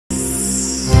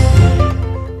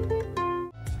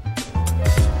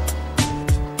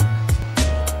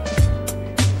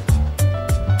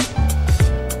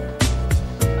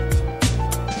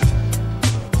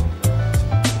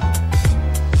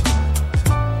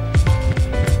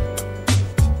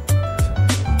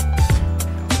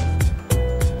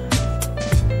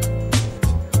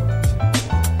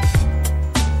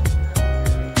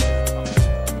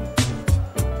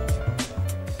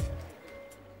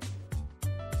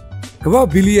ကမ္ဘာ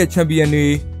ဘီလီယံချန်ပီယံတွေ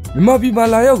မြန်မာပြည်မှာ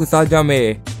လာရောက်ကစားကြမယ်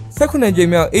18ကြိမ်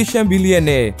မြောက် Asian Billiard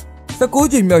နဲ့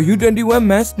19ကြိမ်မြောက် U21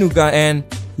 Men's Snooker and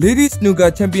Ladies Snooker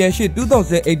Championship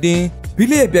 2018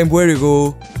 Billiard ပြိုင်ပွဲတွေကို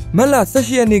မတ်လ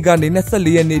18ရက်နေ့ကနေ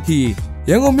24ရက်နေ့ထိ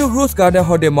ရန်ကုန်မြို့ Rose Garden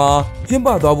Hotel မှာကျင်းပ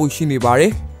သွားဖို့ရှိနေပါတ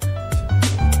ယ်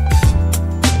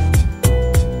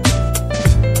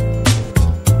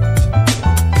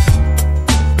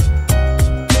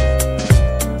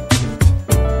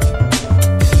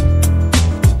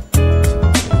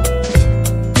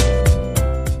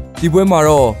ဒီပွဲမှာ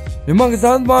တော့မြန်မာက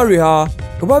စားသမားတွေဟာ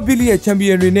ကမ္ဘာဘီလီယံချန်ပီ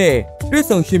ယံတွေနဲ့တွေ့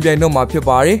ဆုံရှင်ပြိုင်တော့မှာဖြစ်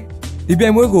ပါတယ်။ဒီပြို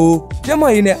င်ပွဲကိုကျန်းမာ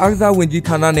ရေးနဲ့အားကစားဝန်ကြီး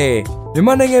ဌာနနဲ့မြန်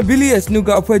မာနိုင်ငံဘီလီယံစနူ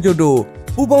ကာအဖွဲ့ချုပ်တို့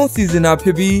ပူးပေါင်းစီစဉ်တာဖြ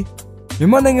စ်ပြီးမြ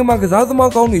န်မာနိုင်ငံမှာကစားသ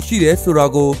မားကောင်းတွေရှိတယ်ဆိုတာ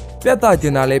ကိုပြသကျ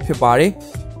င်တာလည်းဖြစ်ပါတယ်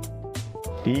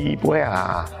။ဒီပွဲဟာ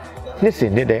နှစ်စ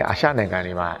ဉ်နှစ်တဲ့အာရှနိုင်ငံ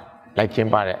တွေမှာလိုက်ကျင်း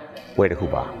ပတဲ့ပွဲတစ်ခု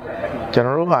ပါ။ကျွန်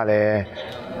တော်တို့ကလည်း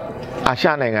အာရှ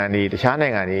နိုင်ငံတွေတခြားနို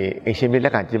င်ငံတွေအရှင်ပြည်လ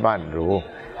က်ခံကျင်းပတယ်လို့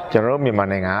ကျွန်တော်တို့မြန်မာ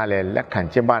နိုင်ငံကလည်းလက်ခံ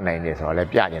ကျင်းပနိုင်တယ်ဆိုတော့လည်း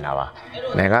ပြနေတာပါ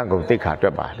နိုင်ငံကုန်သိက္ခာအတွ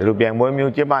က်ပါဒီလိုပြန်ပွဲ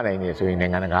မျိုးကျင်းပနိုင်နေဆိုရင်နို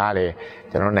င်ငံတကာကလည်း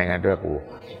ကျွန်တော်နိုင်ငံအတွက်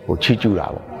ကိုချီးကျူးတာ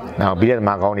ပေါ့နောက်ပြီးတဲ့သ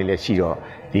မားကောင်းတွေလည်းရှိတော့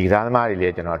ဒီကစားသမားတွေလ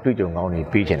ည်းကျွန်တော်အတွေ့အကြုံကောင်းတွေ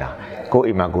ပြီးချင်တာကိုယ့်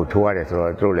အိမ်မှာကိုထိုးရတယ်ဆို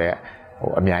တော့တို့လည်း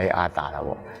အများကြီးအားတာတာ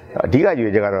ပေါ့အဓိက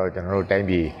ရွေးချက်ကတော့ကျွန်တော်တို့တိုင်း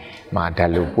ပြည်မှာဓာ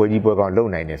တ်လို့ပွဲကြီးပွဲကောင်းလုပ်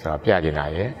နိုင်တယ်ဆိုတာပြချင်တာ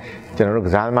ရယ်ကျွန်တော်တို့က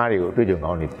စားသမားတွေကိုအတွေ့အကြုံ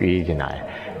ကောင်းတွေပြီးချင်တာရယ်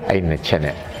အဲ့ဒီနှစ်ချက်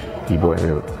နဲ့ဒီပွဲ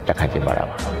မျိုးတက်ခတ်ကျင်းပတာ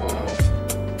ပါ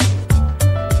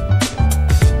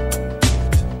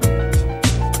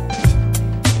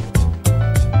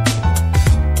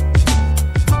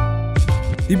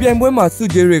ဒီပြိုင်ပွဲမှာစု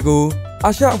ကြဲတွေကို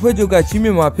အာရှအဖွဲ့ချုပ်ကချီးမြှ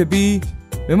င့်မှာဖြစ်ပြီး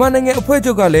မြန်မာနိုင်ငံအဖွဲ့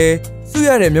ချုပ်ကလည်းစုရ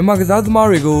တဲ့မြန်မာကစားသမား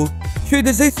တွေကိုရွှေတ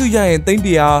စိမ့်စုရရင်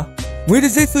300ငွေတ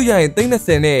စိမ့်စုရရင်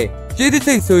30နဲ့ကြေးတ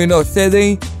စိမ့်ဆိုရင်တော့10သိ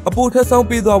န်းအပိုထပ်ဆောင်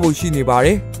ပေးသွားဖို့ရှိနေပါတ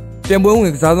ယ်။ပြိုင်ပွဲဝ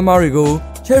င်ကစားသမားတွေကို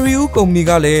Cherry U ကုမ္ပဏီ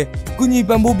ကလည်းကူညီ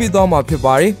ပံ့ပိုးပေးသွားမှာဖြစ်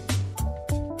ပါတယ်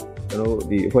။ကျွန်တော်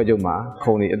ဒီအဖွဲ့ချုပ်မှာ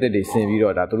ခုံတွေအသစ်တွေဆင်ပြီး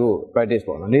တော့ဒါတို့ practice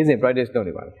ပေါ့နော်နေ့စဉ် practice လုပ်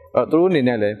နေပါတယ်။အဲ့တော့တို့အနေ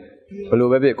နဲ့လည်းဘယ်လို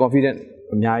ပဲဖြစ် confident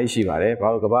အများကြီးရှိပါတယ်ဘာ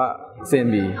လို့ကမ္ဘာအဆင့်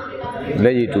ပြီးလ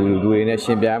က်ရည်တူလူတွေနဲ့ရှ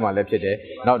င်ပြိုင်မှာလည်းဖြစ်တယ်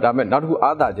နောက်ဒါမဲ့နောက်တစ်ခု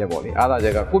အားသာချက်ပေါ့လေအားသာချ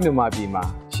က်ကကိုမြန်မာပြည်မှာ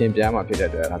ရှင်ပြိုင်မှာဖြစ်တဲ့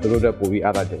အတွက်ဒါတို့တို့ပို့ပြီး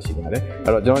အားသာချက်ရှိပါတယ်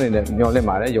အဲ့တော့ကျွန်တော်အနေနဲ့မျှော်လင့်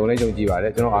ပါတယ်ယုံလဲယုံကြည်ပါတ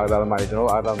ယ်ကျွန်တော်အားသာသမားတွေကျွန်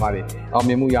တော်အားသာသမားတွေအောင်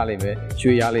မြင်မှုရလိမ့်မယ်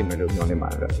ရွှေရလိမ့်မယ်လို့မျှော်လင့်ပါ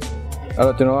တယ်အဲ့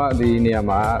တော့ကျွန်တော်ကဒီနေရာ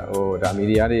မှာဒါမီ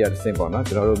ဒီယာတွေကတစ်ဆင့်ပေါ့နော်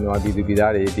ကျွန်တော်တို့မြန်မာပြည်သူပြည်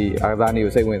သားတွေဒီအားကစားနည်း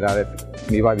ကိုစိတ်ဝင်စားတဲ့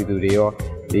မိဘပြည်သူတွေရော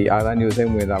ဒီအားကစားနည်းကိုစိတ်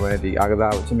ဝင်စားတဲ့ဒီအားက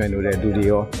စားကိုချစ်မြတ်လို့တဲ့လူတွေ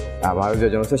ရောဒါဘာလို့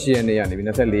ပြောကျွန်တော်18ရက်နေ့ကနေပြီး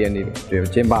24ရက်နေ့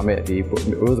ကျင်းပမဲ့ဒီ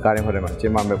Rose Garden Hotel မှာကျ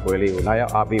င်းပမဲ့ပွဲလေးကိုလာရော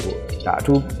က်အားပေးဖို့ဒါအ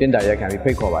ထူးတင်တာရက်ခံပြီး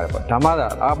ဖိတ်ခေါ်ပါတယ်ပေါ့ဒါမှသာ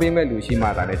အားပေးမဲ့လူရှိမှ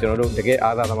သာလေကျွန်တော်တို့တကယ်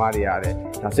အားသာသမားတွေရတယ်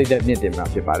ဒါစိတ်သက်မြင့်တင်မှာ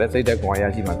ဖြစ်ပါတယ်စိတ်သက်ခွန်အားရ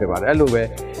ရှိမှာဖြစ်ပါတယ်အဲ့လို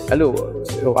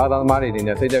အားသာသမားတွေအနေ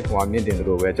နဲ့စိတ်သက်ခွန်အားမြင့်တင်တယ်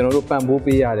လို့ပဲကျွန်တော်တို့ပံ့ပိုး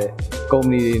ပေးရတဲ့ကုမ္ပ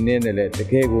ဏီတွေနဲ့လည်းတ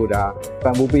ကယ်ကိုဒါ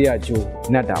ပံ့ပိုးပေးရကြိုး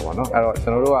နှက်တာပေါ့နော်အဲ့တော့ကျွ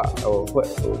န်တော်တို့က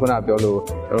ခုနပြောလို့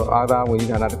အားသာဝန်ကြီး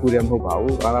ဌာနတခုတည်းမဟုတ်ပါ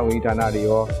ဘူးအားသာဝန်ကြီးဌာနတွေ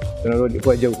ရောကျွန်တော်တို့အ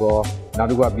ဖွဲ့ချုပ်ရောနောက်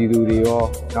တစ်ခုကပြည်သူတွေရော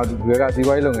နောက်တစ်ခုကစီး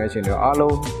ပွားရေးလုပ်ငန်းရှင်တွေရောအား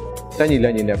လုံးတက်ညီလ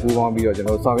က်ညီနဲ့ပူးပေါင်းပြီးတော့ကျွန်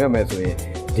တော်ဆောင်ရွက်မယ်ဆိုရင်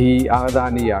ဒီအားက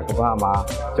စားနည်းရာကမ္ဘာမှာ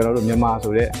ကျွန်တော်တို့မြန်မာ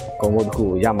ဆိုတဲ့ဂုဏ်ပုဒ်တစ်ခု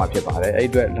ကိုရမှာဖြစ်ပါတယ်အဲ့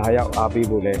အတွက်လာရောက်အားပေး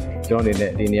ဖို့လဲကျွန်တော်အနေ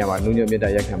နဲ့ဒီနေရာမှာနှုတ်ညွတ်မြတ်တာ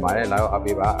ရက်ခံပါတယ်လာရောက်အား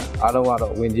ပေးပါအားလုံးက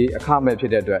တော့ဝင်ကြီးအခမဲ့ဖြ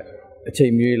စ်တဲ့အတွက်အချိ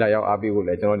န်မျိုးလာရောက်အားပေးဖို့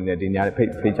လဲကျွန်တော်အနေနဲ့ဒီနေရာဖိ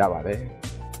တ်ကြပါတယ်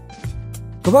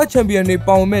ကမ္ဘာချန်ပီယံတွေ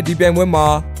ပါဝင်မဲ့ဒီပြိုင်ပွဲမှာ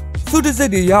စုတစစ်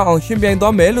တွေရအောင်ရှင်ပြိုင်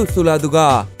သွားမယ်လို့ဆိုလာသူက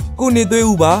ကိုနေသွေး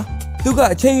ဦးပါသူက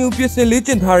အချိန်ယူပြည့်စင်လေးကျ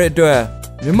င့်ထားတဲ့အတွက်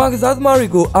မြန်မာကစားသမားတွေ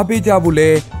ကိုအားပေးကြဖို့လဲ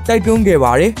တိုက်တွန်းခဲ့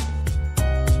ပါတယ်။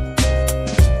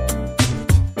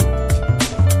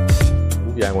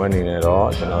ပြိုင်ပွဲအနေနဲ့တော့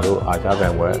ကျွန်တော်တို့အာရှပြို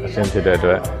င်ပွဲအဆင့်ဖြစ်တဲ့အတွ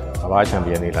က်ကမ္ဘာချန်ပီ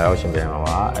ယံတွေလာရောက်ရှင်ပြိုင်မှာ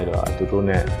ပါအဲ့တော့သူတို့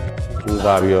နဲ့ကြိုး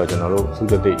စားပြီးတော့ကျွန်တော်တို့စု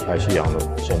တသိရရှိအောင်လို့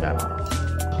ရှင်ပြိုင်ပါ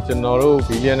ကျွန်တော်တို့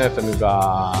ဘီလီယံနဲ့စနူကာ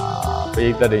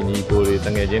ပေးသက်တဲ့ညီကိုတွေတ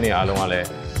ငယ်ချင်းတွေအားလုံးကလည်း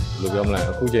ဘယ်လိုပြောမလဲ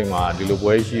အခုချိန်မှာဒီလို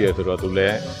ပွဲရှိရဆိုတော့သူလ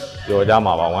ည်းပြောကြ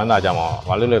မှာပါဝမ်းသာကြမှာပါ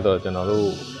ဘာလို့လဲဆိုတော့ကျွန်တော်တို့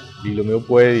ဒီလိုမျိုး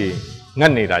ပွဲတွေင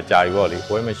တ်နေတာကြာပြီပေါ့လေ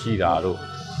ပွဲမရှိတာတို့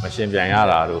မရှင်ပြိုင်ရ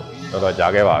တာတို့တော်တော်ကြာ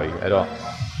ခဲ့ပါပြီအဲ့တော့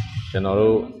ကျွန်တော်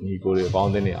တို့ညီကိုတွေအပေါင်း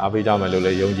အသင်းတွေအားပေးကြမယ်လို့လ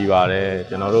ည်းယုံကြည်ပါတယ်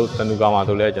ကျွန်တော်တို့စနူကာမှာ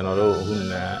ဆိုလဲကျွန်တော်တို့အခု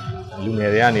လူင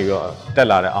ယ်တွေကနေပြီးတော့တက်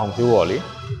လာတဲ့အောင်ဖြိုးပေါ့လေ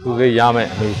သူစိတ်ရမယ့်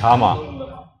အနေထားမှာ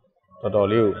တော်တော်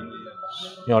လေးကို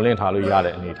မျှော်လင့်ထားလို့ရ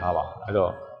တဲ့အနေထားပါအဲ့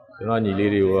တော့ကျွန်တော်ညီ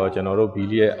လေးတွေကိုရောကျွန်တော်တို့ဘီ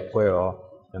လီရဲ့အဖွဲ့ရော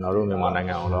ကျွန်တော်တို့မြန်မာနိုင်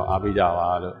ငံအောင်တော့အားပေးကြပါ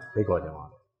လို့ဖိတ်ခေါ်ကြပါ